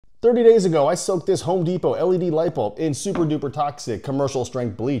30 days ago, I soaked this Home Depot LED light bulb in super duper toxic commercial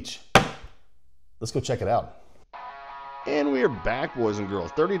strength bleach. Let's go check it out. And we are back, boys and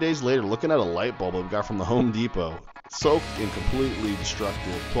girls. 30 days later, looking at a light bulb that we got from the Home Depot. Soaked in completely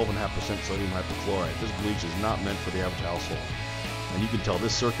destructive 12.5% sodium hypochlorite. This bleach is not meant for the average household. And you can tell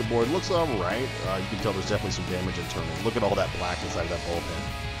this circuit board looks alright. You can tell there's definitely some damage internally. Look at all that black inside of that bulb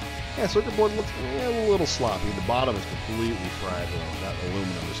head. Yeah, circuit board looks a little sloppy. The bottom is completely fried though. That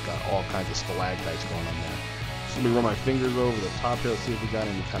aluminum has got all kinds of stalactites going on there. Just let me run my fingers over the top here, see if we got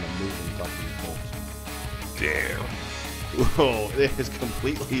any kind of movement up in these bolts. Damn. Whoa, it is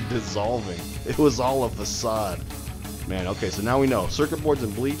completely dissolving. It was all a facade. Man, okay, so now we know. Circuit boards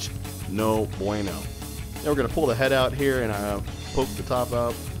and bleach, no bueno. Now we're going to pull the head out here and poke the top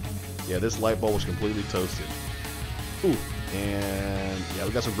out. Yeah, this light bulb was completely toasted. Ooh. And yeah,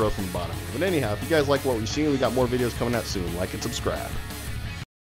 we got some growth from the bottom here. But anyhow, if you guys like what we've seen, we got more videos coming out soon. Like and subscribe.